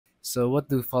So what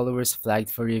do followers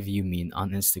flagged for review mean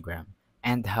on Instagram?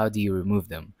 And how do you remove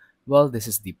them? Well, this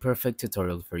is the perfect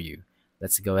tutorial for you.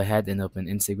 Let's go ahead and open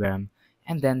Instagram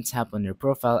and then tap on your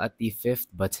profile at the fifth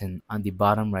button on the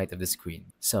bottom right of the screen.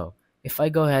 So if I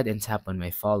go ahead and tap on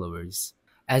my followers,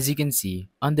 as you can see,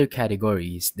 under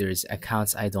categories, there's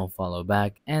accounts I don't follow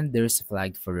back and there's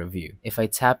flagged for review. If I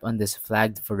tap on this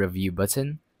flagged for review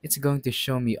button, it's going to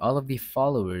show me all of the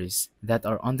followers that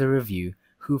are on the review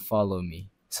who follow me.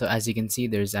 So as you can see,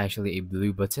 there's actually a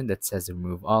blue button that says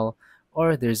remove all,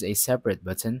 or there's a separate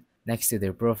button next to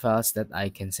their profiles that I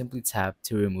can simply tap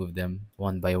to remove them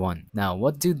one by one. Now,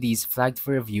 what do these flagged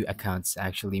for review accounts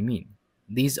actually mean?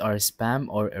 These are spam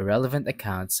or irrelevant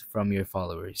accounts from your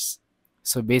followers.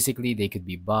 So basically, they could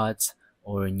be bots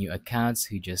or new accounts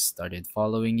who just started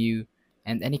following you,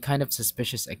 and any kind of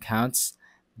suspicious accounts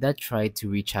that try to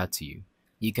reach out to you.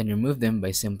 You can remove them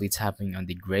by simply tapping on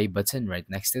the gray button right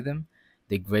next to them,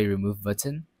 the gray remove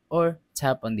button, or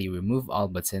tap on the remove all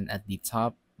button at the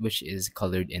top, which is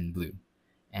colored in blue.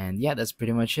 And yeah, that's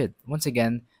pretty much it. Once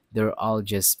again, they're all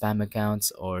just spam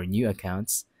accounts or new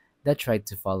accounts that tried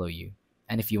to follow you.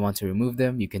 And if you want to remove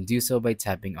them, you can do so by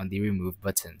tapping on the remove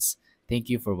buttons. Thank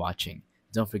you for watching.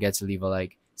 Don't forget to leave a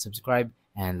like, subscribe,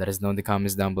 and let us know in the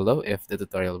comments down below if the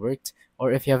tutorial worked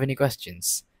or if you have any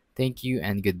questions. Thank you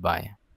and goodbye.